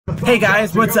Hey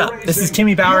guys, what's up? This is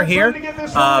Timmy Bauer here,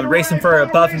 racing for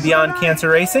Above and Beyond Cancer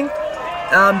Racing.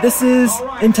 This is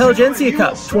Intelligentsia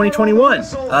Cup 2021.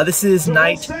 This is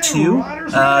night 2.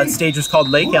 Stage was called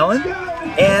Lake Ellyn,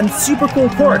 and super cool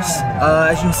course.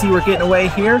 As you can see, we're getting away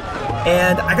here,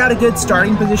 and I got a good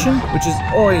starting position, which is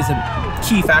always a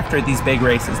key factor at these big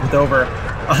races. With over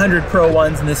 100 Pro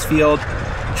 1s in this field,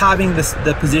 having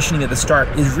the positioning at the start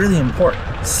is really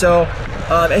important. So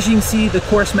as you can see, the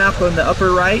course map on the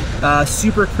upper right,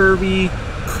 super curvy,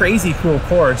 crazy cool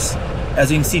course.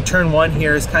 As you can see, turn 1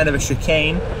 here is kind of a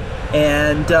chicane,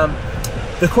 and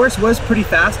the course was pretty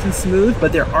fast and smooth,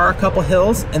 but there are a couple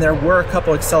hills and there were a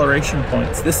couple acceleration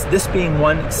points. This being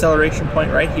one acceleration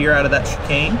point right here out of that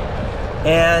chicane.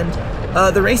 And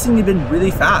the racing had been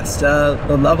really fast.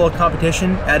 The level of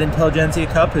competition at Intelligentsia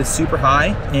Cup is super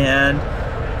high, and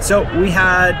so we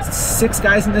had 6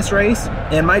 guys in this race,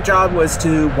 and my job was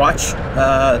to watch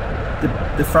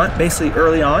the front basically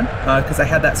early on, because I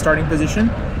had that starting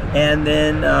position, and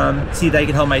then see that I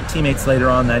could help my teammates later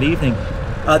on that evening.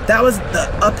 That was the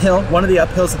uphill, one of the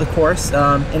uphills of the course,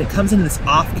 and it comes into this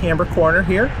off-camber corner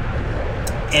here.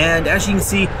 And as you can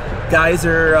see, guys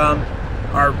are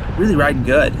really riding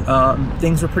good.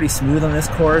 Things were pretty smooth on this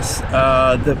course.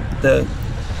 The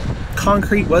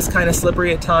concrete was kind of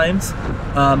slippery at times,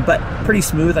 but pretty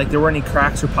smooth. Like, there weren't any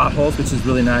cracks or potholes, which is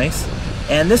really nice.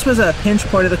 And this was a pinch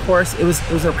point of the course. It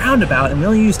was a roundabout, and we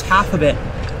only used half of it.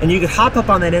 And you could hop up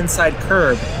on that inside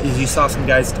curb, as you saw some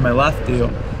guys to my left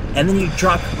do, and then you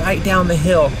drop right down the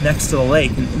hill next to the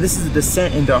lake. And this is a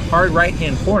descent into a hard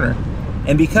right-hand corner.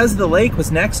 And because the lake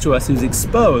was next to us, it was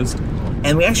exposed,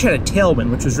 and we actually had a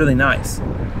tailwind, which was really nice.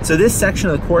 So this section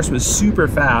of the course was super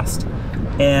fast,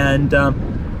 and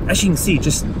as you can see,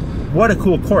 just what a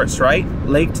cool course, right?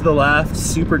 Lake to the left,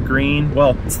 super green.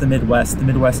 Well, it's the Midwest. The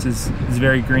Midwest is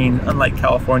very green, unlike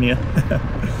California.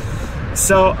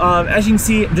 So as you can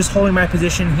see, I'm just holding my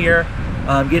position here,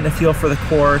 getting a feel for the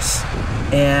course.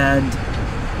 And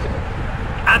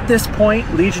at this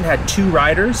point, Legion had 2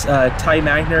 riders, Ty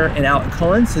Magner and Alec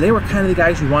Cullen, so they were kind of the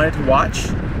guys you wanted to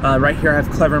watch. Right here I have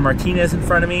Clever Martinez in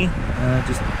front of me,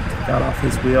 just got off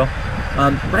his wheel.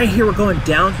 Right here we're going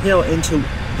downhill into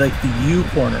like the U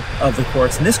corner of the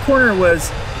course, and this corner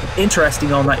was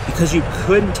interesting all night because you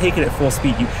couldn't take it at full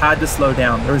speed. You had to slow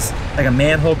down. There was like a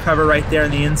manhole cover right there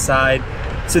on the inside,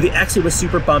 so the exit was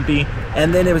super bumpy,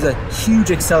 and then there was a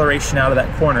huge acceleration out of that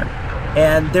corner.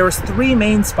 And there was 3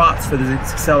 main spots for these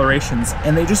accelerations,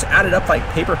 and they just added up like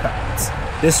paper cuts.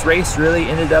 This race really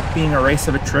ended up being a race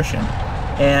of attrition.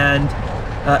 And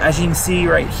as you can see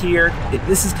right here,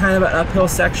 this is kind of an uphill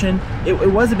section.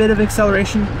 It was a bit of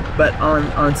acceleration, but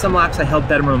on some laps I held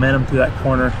better momentum through that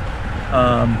corner.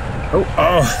 a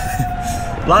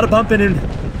lot of bumping,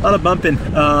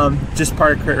 just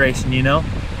part of crit racing, you know.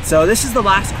 So this is the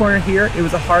last corner here. It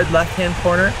was a hard left-hand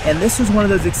corner, and this was one of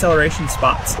those acceleration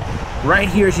spots. Right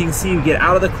here, as you can see, you get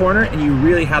out of the corner and you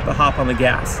really have to hop on the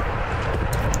gas.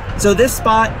 So this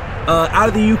spot, out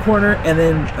of the U corner, and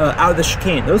then out of the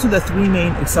chicane, those are the 3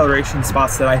 main acceleration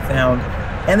spots that I found.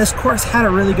 And this course had a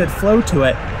really good flow to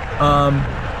it,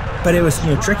 but it was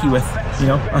tricky with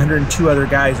 102 other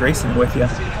guys racing with you.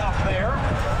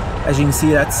 As you can see,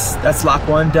 that's lap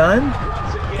 1 done,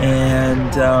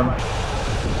 and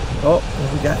oh,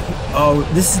 what we got here? Oh,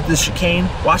 this is the chicane.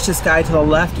 Watch this guy to the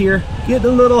left here. Getting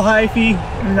a little hyphy,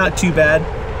 not too bad,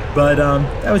 but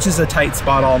that was just a tight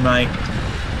spot all night.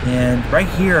 And right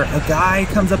here, a guy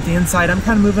comes up the inside. I'm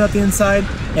kind of moving up the inside,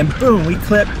 and boom, we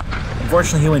clip.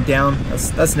 Unfortunately, he went down.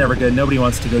 That's never good. Nobody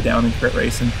wants to go down in crit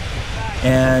racing.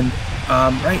 And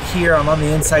right here, I'm on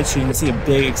the inside, so you can see a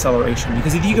big acceleration,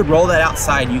 because if you could roll that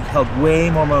outside, you held way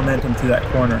more momentum through that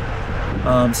corner.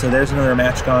 So there's another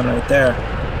match gone right there.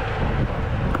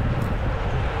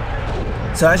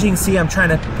 So as you can see, I'm trying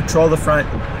to patrol the front,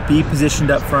 be positioned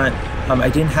up front. I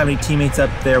didn't have any teammates up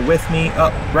there with me.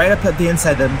 Right up at the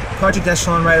inside, the Project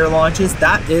Echelon rider launches.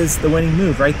 That is the winning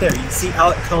move right there. You can see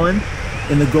Alec Cullen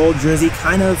in the gold jersey,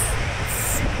 kind of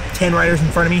 10 riders in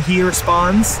front of me. He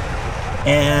responds,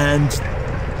 and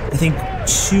I think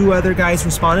 2 other guys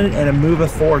responded, and a move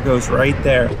of 4 goes right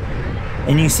there.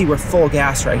 And you see we're full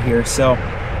gas right here. So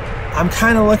I'm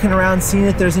kind of looking around, seeing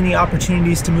if there's any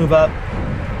opportunities to move up.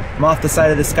 I'm off the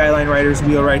side of the Skyline Rider's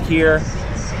wheel right here,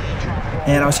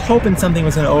 and I was hoping something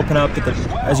was going to open up, but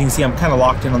as you can see, I'm kind of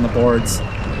locked in on the boards.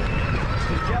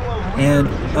 And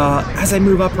as I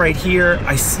move up right here,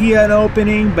 I see an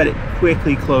opening, but it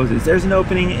quickly closes. There's an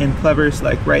opening, and Clever's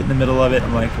like right in the middle of it.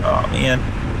 I'm like, oh man.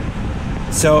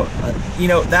 So,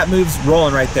 that move's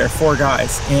rolling right there, 4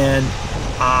 guys, and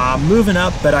moving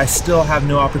up, but I still have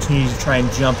no opportunity to try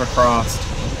and jump across.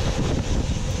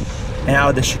 and out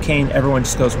of the chicane, everyone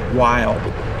just goes wild.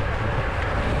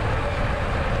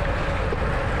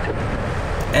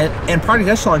 And Project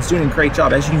Echelon's doing a great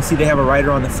job. As you can see, they have a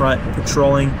rider on the front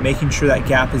patrolling, making sure that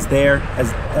gap is there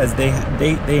as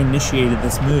they initiated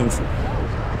this move.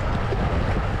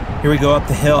 Here we go up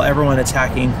the hill, everyone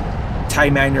attacking. Ty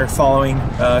Magner following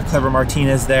Clever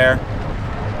Martinez there.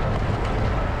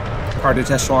 Project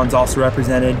Echelon's also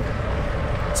represented.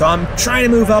 So I'm trying to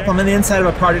move up. I'm on the inside of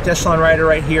a Project Echelon rider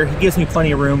right here. He gives me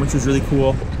plenty of room, which is really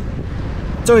cool.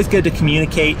 It's always good to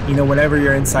communicate, you know, whenever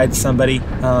you're inside somebody.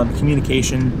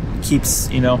 Communication keeps,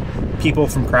 you know, people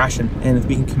from crashing, and if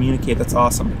we can communicate, that's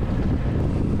awesome.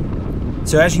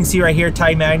 So as you can see right here,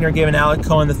 Ty Magner giving Alec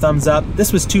Cohen the thumbs up.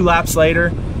 This was 2 laps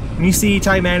later. When you see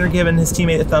Ty Magner giving his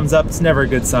teammate the thumbs up, it's never a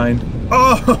good sign.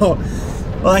 Oh,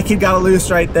 well, that kid got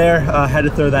loose right there. Had to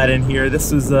throw that in here.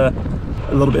 This was a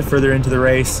little bit further into the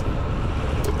race.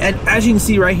 And as you can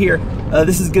see right here,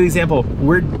 this is a good example.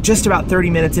 We're just about 30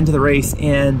 minutes into the race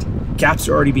and gaps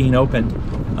are already being opened.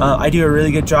 I do a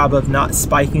really good job of not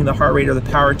spiking the heart rate or the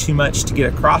power too much to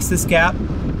get across this gap,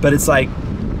 but it's like,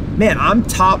 man, I'm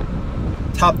top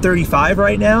 35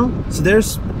 right now, so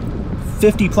there's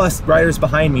 50 plus riders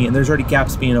behind me and there's already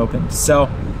gaps being opened. So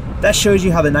that shows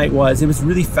you how the night was. It was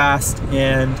really fast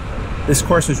and this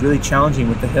course was really challenging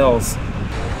with the hills.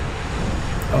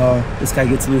 Oh, this guy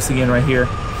gets loose again right here.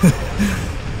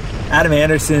 Adam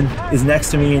Anderson is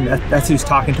next to me, and that's who's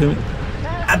talking to me.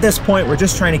 At this point, we're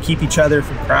just trying to keep each other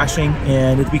from crashing,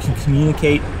 and if we can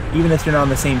communicate, even if you're not on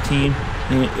the same team,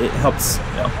 it helps,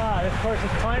 you know.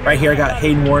 Right here, I got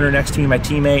Hayden Warner next to me, my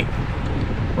teammate.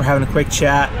 We're having a quick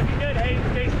chat.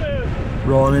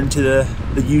 Rolling into the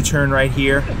U-turn right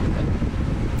here.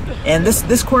 And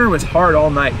this corner was hard all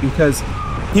night because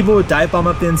people would dive bomb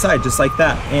up the inside just like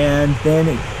that, and then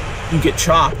you get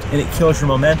chopped and it kills your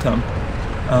momentum.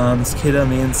 This kid on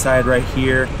the inside right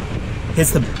here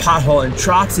hits the pothole and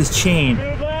drops his chain.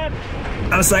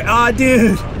 I was like, oh,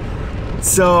 dude.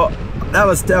 So that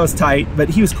was tight, but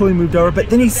he was cool. He moved over, but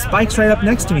then he spikes right up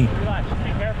next to me.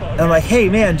 And I'm like, hey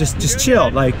man, just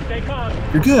chill. Like,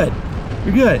 you're good.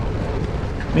 You're good.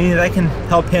 I mean, if I can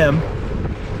help him,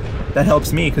 that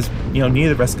helps me because, you know,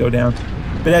 neither of us go down.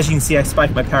 But as you can see, I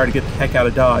spiked my power to get the heck out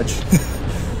of Dodge.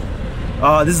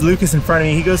 Oh, this is Lucas in front of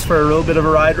me. He goes for a little bit of a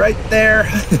ride right there.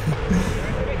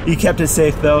 He kept it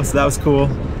safe though, so that was cool.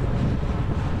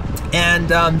 And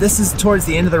this is towards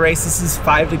the end of the race. This is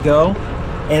 5 to go.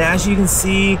 And as you can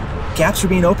see, gaps are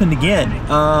being opened again.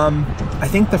 I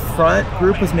think the front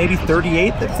group was maybe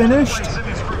 38 that finished.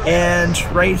 And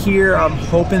right here, I'm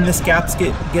hoping this gap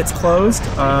gets closed.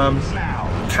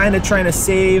 Kind of trying to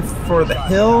save for the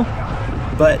hill.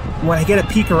 But when I get a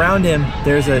peek around him,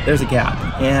 there's a gap.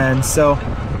 And so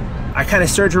I kind of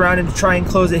surge around him to try and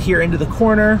close it here into the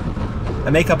corner. I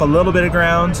make up a little bit of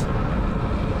ground.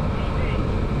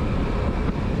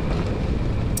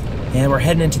 And we're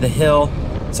heading into the hill.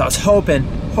 So I was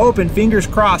hoping, fingers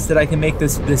crossed, that I can make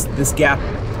this gap.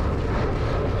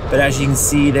 But as you can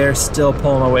see, they're still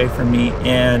pulling away from me,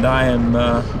 and I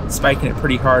am spiking it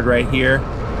pretty hard right here.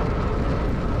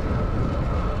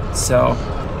 So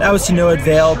that was to no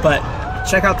avail, but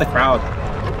check out the crowd.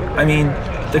 I mean,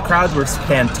 the crowd was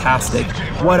fantastic.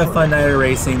 What a fun night of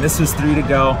racing. This was 3 to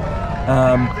go.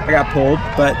 I got pulled,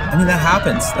 but I mean, that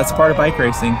happens. That's part of bike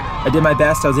racing. I did my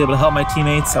best. I was able to help my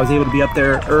teammates. I was able to be up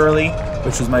there early,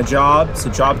 which was my job.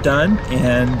 So job done,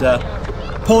 and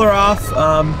pull her off.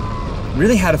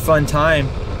 Really had a fun time,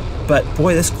 but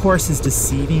boy, this course is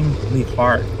deceivingly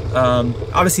hard.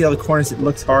 Obviously, all the corners, it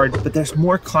looks hard, but there's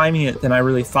more climbing it than I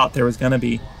really thought there was gonna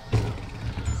be.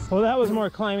 Well, that was more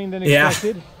climbing than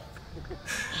expected.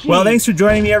 Yeah. Well, thanks for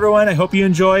joining me, everyone. I hope you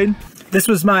enjoyed. This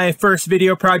was my first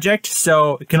video project,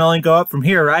 so it can only go up from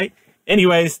here, right?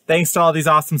 Anyways, thanks to all these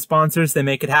awesome sponsors. They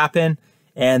make it happen.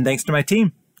 And thanks to my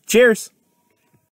team. Cheers.